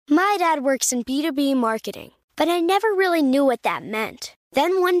My dad works in B2B marketing, but I never really knew what that meant.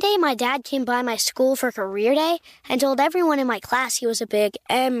 Then one day my dad came by my school for career day and told everyone in my class he was a big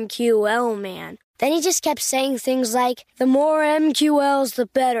MQL man. Then he just kept saying things like, the more MQLs, the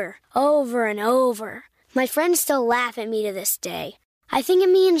better, over and over. My friends still laugh at me to this day. I think it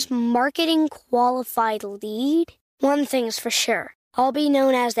means marketing qualified lead. One thing's for sure. I'll be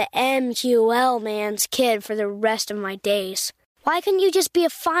known as the MQL man's kid for the rest of my days. Why couldn't you just be a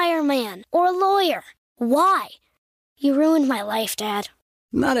fireman or a lawyer? Why? You ruined my life, Dad.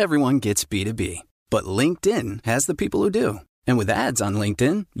 Not everyone gets B2B, but LinkedIn has the people who do. And with ads on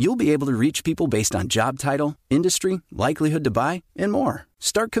LinkedIn, you'll be able to reach people based on job title, industry, likelihood to buy, and more.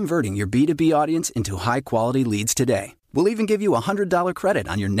 Start converting your B2B audience into high-quality leads today. We'll even give you a $100 credit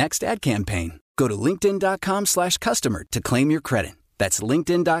on your next ad campaign. Go to linkedin.com/customer to claim your credit. That's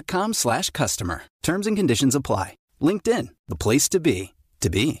linkedin.com/customer. Terms and conditions apply. LinkedIn, the place to be,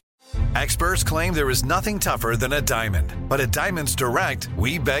 to be. Experts claim there is nothing tougher than a diamond. But at Diamonds Direct,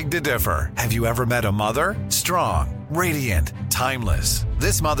 we beg to differ. Have you ever met a mother? Strong, radiant, timeless.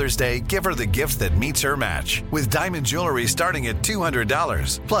 This Mother's Day, give her the gift that meets her match. With diamond jewelry starting at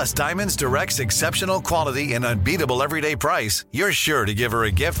 $200. Plus Diamonds Direct's exceptional quality and unbeatable everyday price, you're sure to give her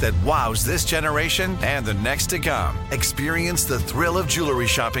a gift that wows this generation and the next to come. Experience the thrill of jewelry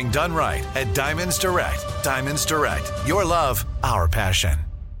shopping done right at Diamonds Direct. Diamonds Direct. Your love, our passion.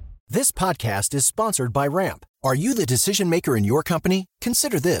 This podcast is sponsored by Ramp. Are you the decision maker in your company?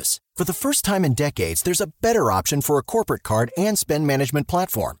 Consider this. For the first time in decades, there's a better option for a corporate card and spend management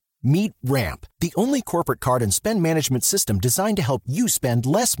platform. Meet Ramp, the only corporate card and spend management system designed to help you spend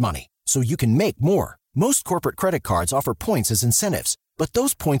less money so you can make more. Most corporate credit cards offer points as incentives, but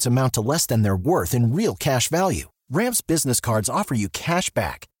those points amount to less than their worth in real cash value. Ramp's business cards offer you cash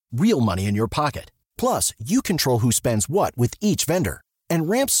back, real money in your pocket. Plus, you control who spends what with each vendor. And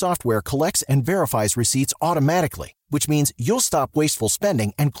Ramp software collects and verifies receipts automatically, which means you'll stop wasteful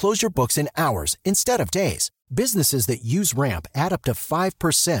spending and close your books in hours instead of days. Businesses that use Ramp add up to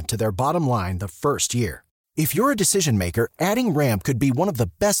 5% to their bottom line the first year. If you're a decision maker, adding Ramp could be one of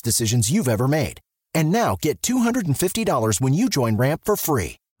the best decisions you've ever made. And now get $250 when you join Ramp for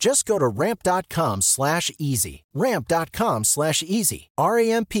free. Just go to ramp.com/easy. Ramp.com/easy.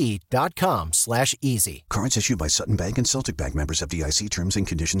 RAMP.com/easy. Cards issued by Sutton Bank and Celtic Bank, members FDIC. Terms and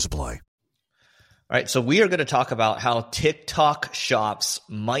conditions apply. All right, so we are going to talk about how TikTok shops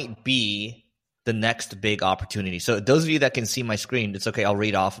might be the next big opportunity. So those of you that can see my screen, it's okay. I'll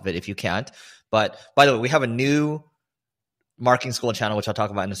read off of it if you can't. But by the way, we have a new marketing school channel, which I'll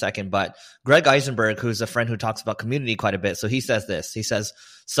talk about in a second. But Greg Eisenberg, who's a friend who talks about community quite a bit, so he says this. He says,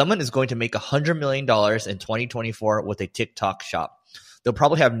 someone is going to make $100 million in 2024 with a TikTok shop. They'll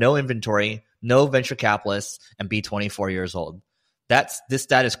probably have no inventory, no venture capitalists, and be 24 years old. This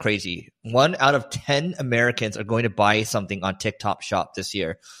stat is crazy. 1 out of 10 Americans are going to buy something on TikTok shop this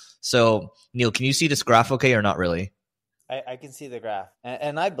year. So, Neil, can you see this graph okay or not really? I can see the graph,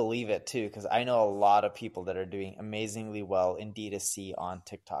 and I believe it too, because I know a lot of people that are doing amazingly well in D2C on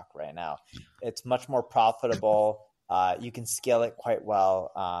TikTok right now. It's much more profitable. You can scale it quite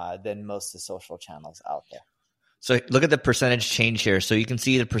well than most of the social channels out there. So look at the percentage change here. So you can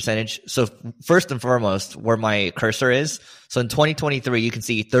see the percentage. So first and foremost, where my cursor is. So in 2023, you can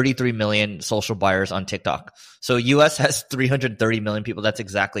see 33 million social buyers on TikTok. So US has 330 million people. That's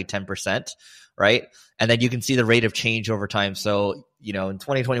exactly 10%, right? And then you can see the rate of change over time. So, in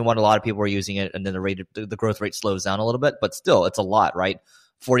 2021, a lot of people were using it, and then the growth rate slows down a little bit, but still it's a lot, right?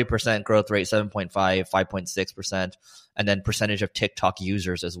 40% growth rate, 7.5, 5.6%, and then percentage of TikTok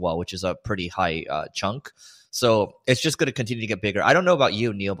users as well, which is a pretty high chunk. So it's just going to continue to get bigger. I don't know about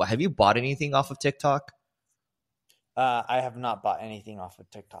you, Neil, but have you bought anything off of TikTok? I have not bought anything off of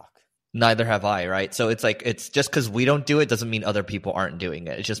TikTok. Neither have I, right? So it's like, it's just because we don't do it doesn't mean other people aren't doing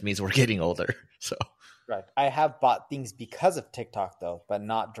it. It just means we're getting older. So right. I have bought things because of TikTok though, but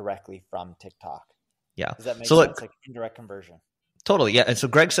not directly from TikTok. Yeah. Does that make sense? Like indirect conversion? Totally. Yeah. And so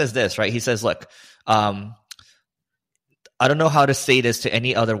Greg says this, right? He says, look, I don't know how to say this to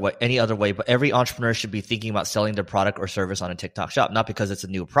any other way, but every entrepreneur should be thinking about selling their product or service on a TikTok shop, not because it's a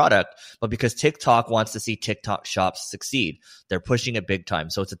new product, but because TikTok wants to see TikTok shops succeed. They're pushing it big time.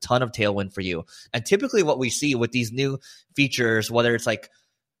 So it's a ton of tailwind for you. And typically what we see with these new features, whether it's like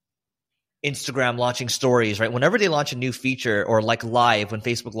Instagram launching stories, right? Whenever they launch a new feature, or like Live, when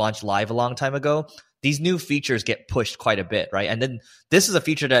Facebook launched Live a long time ago, these new features get pushed quite a bit, right? And then this is a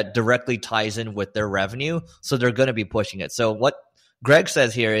feature that directly ties in with their revenue, so they're going to be pushing it. So what Greg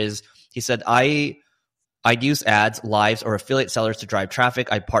says here is, he said, I I'd use ads, lives, or affiliate sellers to drive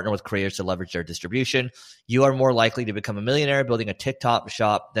traffic. I'd partner with creators to leverage their distribution. You are more likely to become a millionaire building a TikTok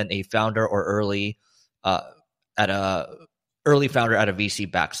shop than a founder or early founder at a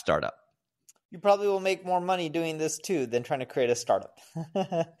VC-backed startup. You probably will make more money doing this too than trying to create a startup.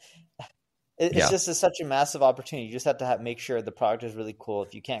 It's just such a massive opportunity. You just have to make sure the product is really cool.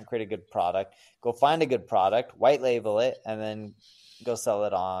 If you can't create a good product, go find a good product, white label it, and then go sell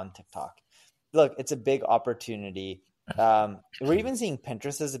it on TikTok. Look, it's a big opportunity. We're even seeing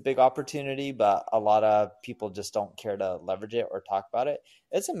Pinterest as a big opportunity, but a lot of people just don't care to leverage it or talk about it.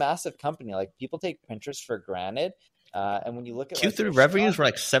 It's a massive company. Like, people take Pinterest for granted. And when you look at Q3 revenues were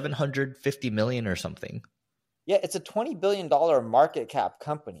like $750 million or something. Yeah, it's a $20 billion market cap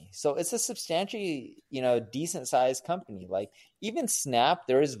company. So it's a substantially, decent sized company. Like, even Snap,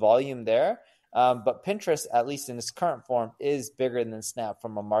 there is volume there. But Pinterest, at least in its current form, is bigger than Snap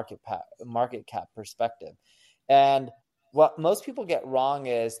from a market cap perspective. And what most people get wrong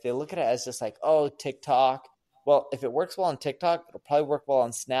is they look at it as just like, oh, TikTok. Well, if it works well on TikTok, it'll probably work well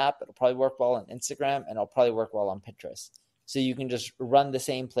on Snap. It'll probably work well on Instagram, and it'll probably work well on Pinterest. So you can just run the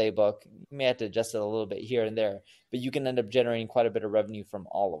same playbook. You may have to adjust it a little bit here and there, but you can end up generating quite a bit of revenue from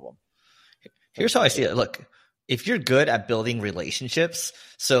all of them. Here's how I see it. Look, if you're good at building relationships,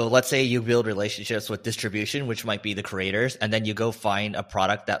 so let's say you build relationships with distribution, which might be the creators, and then you go find a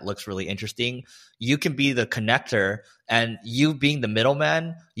product that looks really interesting, you can be the connector, and you being the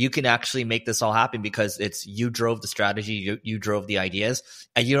middleman, you can actually make this all happen because it's you drove the strategy, you drove the ideas,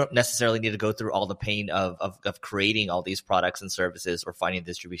 and you don't necessarily need to go through all the pain of creating all these products and services or finding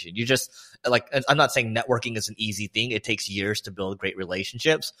distribution. You just, like, I'm not saying networking is an easy thing. It takes years to build great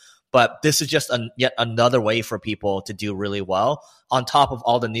relationships. But this is just yet another way for people to do really well on top of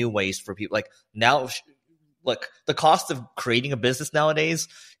all the new ways for people. Like, now, look, the cost of creating a business nowadays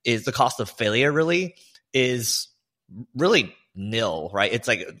is the cost of failure really is really nil, right? It's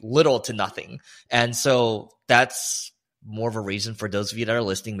like little to nothing. And so that's more of a reason for those of you that are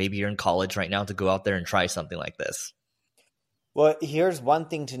listening, maybe you're in college right now, to go out there and try something like this. Well, here's one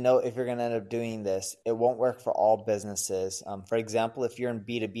thing to note if you're going to end up doing this. It won't work for all businesses. For example, if you're in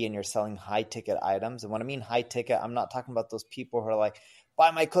B2B and you're selling high-ticket items, and when I mean high-ticket, I'm not talking about those people who are like,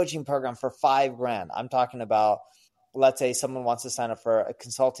 buy my coaching program for $5,000. I'm talking about, let's say someone wants to sign up for a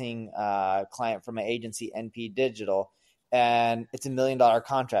consulting client from an agency, NP Digital, and it's $1 million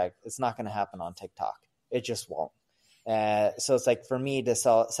contract. It's not going to happen on TikTok. It just won't. So it's like, for me to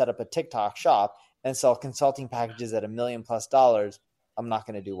set up a TikTok shop and sell consulting packages at $1 million+ I'm not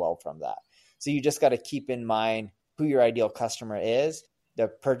going to do well from that. So you just got to keep in mind who your ideal customer is, the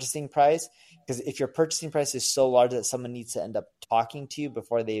purchasing price, because if your purchasing price is so large that someone needs to end up talking to you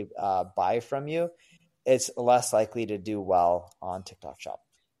before they buy from you, it's less likely to do well on TikTok Shop.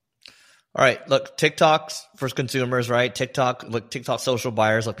 All right, look, TikTok's for consumers, right? TikTok social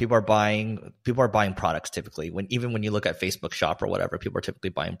buyers, like people are buying products typically. Even when you look at Facebook Shop or whatever, people are typically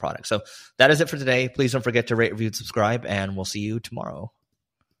buying products. So that is it for today. Please don't forget to rate, review, and subscribe, and we'll see you tomorrow.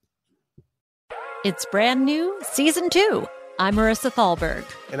 It's brand new, season 2. I'm Marissa Thalberg.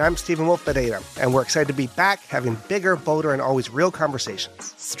 And I'm Stephen Wolf Pereira. And we're excited to be back having bigger, bolder, and always real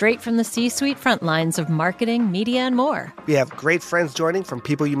conversations. Straight from the C-suite front lines of marketing, media, and more. We have great friends joining from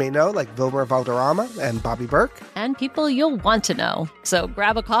people you may know, like Wilmer Valderrama and Bobby Burke. And people you'll want to know. So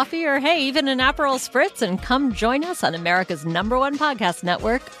grab a coffee or, hey, even an Aperol Spritz and come join us on America's #1 podcast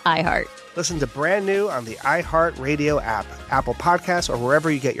network, iHeart. Listen to Brand New on the iHeart Radio app, Apple Podcasts, or wherever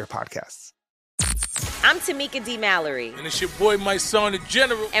you get your podcasts. I'm Tamika D. Mallory. And it's your boy, my son, the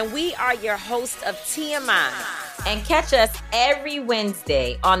General. And we are your hosts of TMI. And catch us every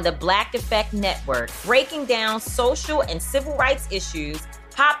Wednesday on the Black Effect Network, breaking down social and civil rights issues,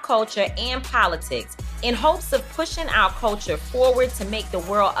 pop culture, and politics in hopes of pushing our culture forward to make the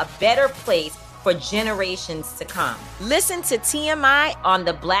world a better place for generations to come. Listen to TMI on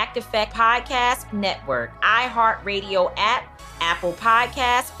the Black Effect Podcast Network, iHeartRadio app, Apple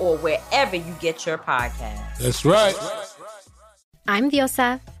Podcasts, or wherever you get your podcasts. That's right. I'm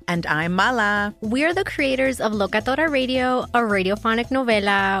Diosa. And I'm Mala. We're the creators of Locatora Radio, a radiophonic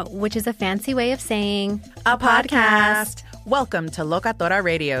novela, which is a fancy way of saying a podcast. Welcome to Locatora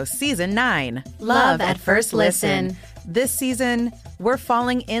Radio Season 9. Love at First Listen. This season, we're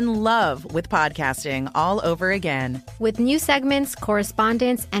falling in love with podcasting all over again. With new segments,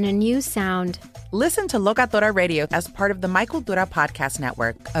 correspondence, and a new sound. Listen to Locatora Radio as part of the My Cultura Podcast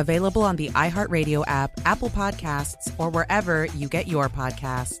Network. Available on the iHeartRadio app, Apple Podcasts, or wherever you get your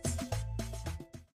podcasts.